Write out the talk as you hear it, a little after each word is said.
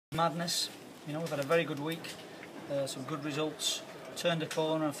Madness, you know, we've had a very good week, some good results, turned a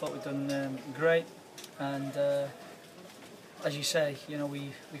corner. I thought we'd done great, and as you say, you know,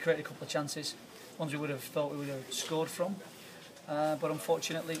 we created a couple of chances, ones we would have thought we would have scored from, but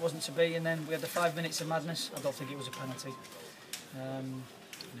unfortunately it wasn't to be. And then we had the 5 minutes of madness. I don't think it was a penalty. You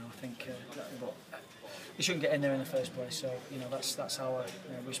know, I think but he shouldn't get in there in the first place. So you know, that's our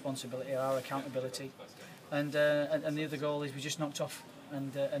responsibility, our accountability, and the other goal is we just knocked off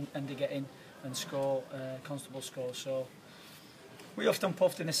and to get in and score. Constable score. So we often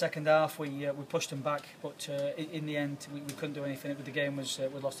puffed in the second half. We pushed them back, but in the end we couldn't do anything. The game was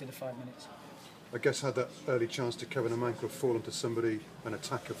we lost in the 5 minutes. I guess had that early chance to Kevin Amanka have fallen to somebody, an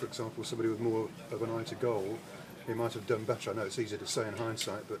attacker for example, somebody with more of an eye to goal, he might have done better. I know it's easy to say in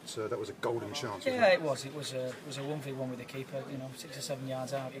hindsight, but that was a golden chance. Yeah, it was. It was a 1v1 with the keeper. You know, 6 or 7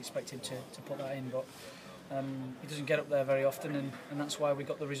 yards out. I expect him to put that in, but he doesn't get up there very often, and that's why we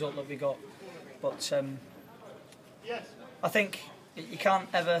got the result that we got. But I think you can't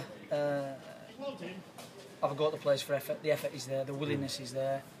ever have a go at the players for effort. The effort is there, the willingness is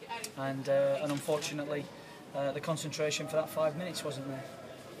there, and unfortunately the concentration for that 5 minutes wasn't there.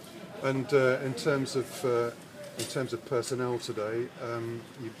 And in terms of personnel today,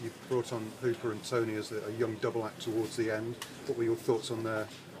 you brought on Hooper and Tony as a young double act towards the end. What were your thoughts on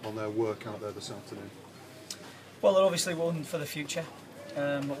their work out there this afternoon? Well, they're obviously one for the future.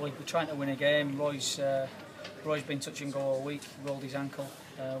 We're trying to win a game. Roy's been touch and go all week. He rolled his ankle.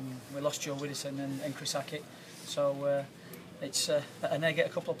 We lost Joe Widdowson and Chris Hackett. So it's and they get a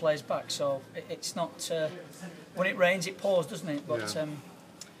couple of players back. So it's not when it rains it pours, doesn't it? But yeah.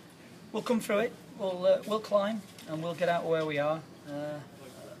 We'll come through it. We'll climb and we'll get out of where we are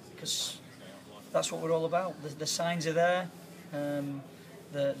because that's what we're all about. The signs are there.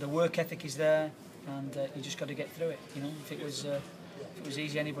 The work ethic is there. And you just got to get through it. You know, if it was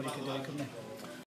easy, anybody could do it, couldn't they?